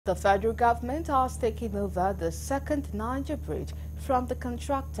The federal government has taken over the second Niger bridge from the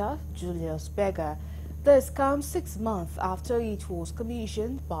contractor, Julius Berger. This comes 6 months after it was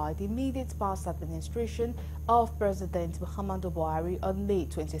commissioned by the immediate past administration of President Muhammadu Buhari on May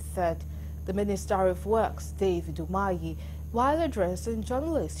 23rd. The Minister of Works, David Umahi, while addressing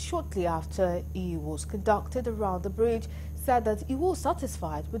journalists shortly after he was conducted around the bridge, said that he was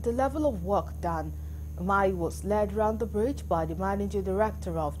satisfied with the level of work done. Umahi was led round the bridge by the managing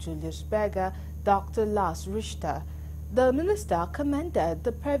director of Julius Berger, Dr. Lars Richter. The minister commended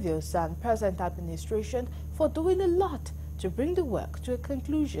the previous and present administration for doing a lot to bring the work to a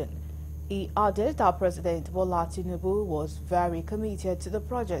conclusion. He added that President Bola Tinubu was very committed to the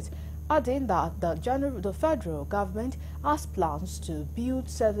project, adding that the federal government has plans to build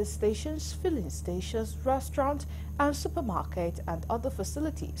service stations, filling stations, restaurants, and supermarkets and other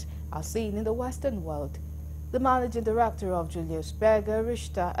facilities as seen in the Western world. The managing director of Julius Berger,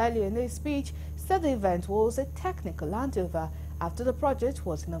 Richter, earlier in his speech, said the event was a technical handover after the project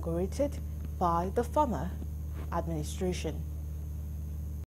was inaugurated by the former administration.